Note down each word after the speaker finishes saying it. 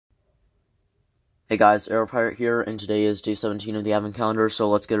Hey guys, AeroPirate here, and today is day 17 of the Advent Calendar, so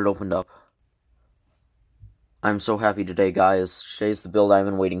let's get it opened up. I'm so happy today, guys. Today's the build I've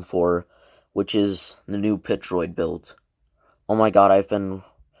been waiting for, which is the new Pit Droid build. Oh my god,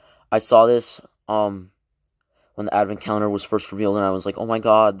 I saw this, when the Advent Calendar was first revealed, and I was like, oh my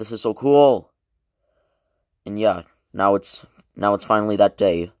god, this is so cool! And yeah, now it's finally that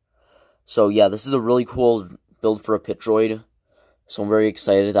day. So yeah, this is a really cool build for a Pit Droid, so I'm very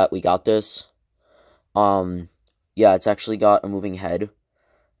excited that we got this. Yeah, it's actually got a moving head,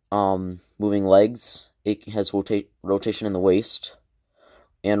 moving legs. It has rotation in the waist,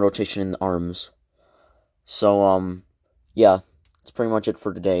 and rotation in the arms. So, yeah, that's pretty much it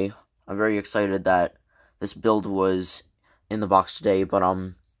for today. I'm very excited that this build was in the box today, but,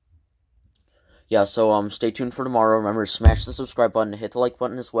 yeah, so, stay tuned for tomorrow. Remember to smash the subscribe button, hit the like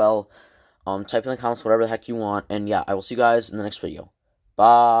button as well, type in the comments whatever the heck you want, and yeah, I will see you guys in the next video.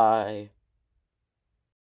 Bye!